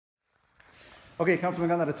Okay, Councilman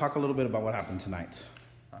Gandara, talk a little bit about what happened tonight.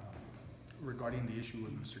 Regarding the issue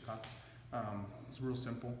with Mr. Cox, it's real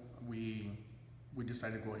simple. We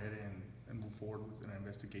decided to go ahead and move forward with an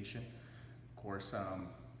investigation. Of course,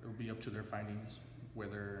 it'll be up to their findings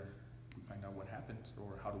whether we find out what happened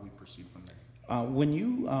or how do we proceed from there. When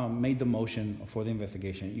you made the motion for the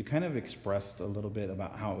investigation, you kind of expressed a little bit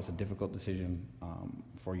about how it was a difficult decision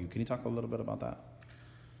for you. Can you talk a little bit about that?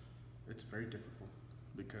 It's very difficult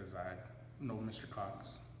because I've known Mr.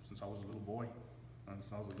 Cox since I was a little boy,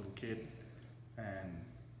 since I was a little kid, and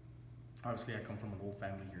obviously I come from an old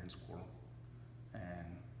family here in Socorro,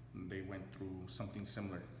 and they went through something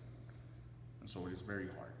similar, and so it is very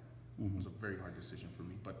hard. It was a very hard decision for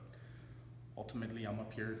me, but ultimately I'm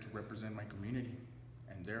up here to represent my community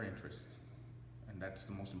and their interests, and that's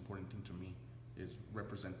the most important thing to me, is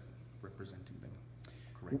representing them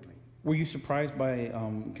correctly. Were you surprised by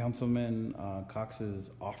Councilman Cox's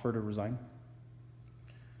offer to resign?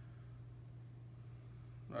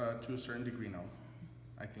 To a certain degree, no.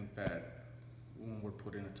 I think that when we're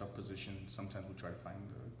put in a tough position, sometimes we try to find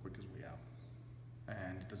the quickest way out.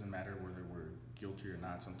 And it doesn't matter whether we're guilty or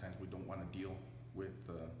not. Sometimes we don't want to deal with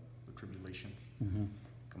the tribulations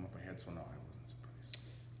come up ahead, so no, I wasn't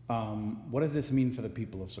surprised. What does this mean for the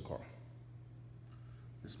people of Socorro?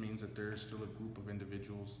 This means that there's still a group of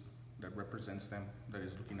individuals that represents them, that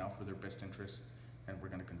is looking out for their best interests, and we're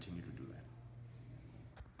going to continue to do that.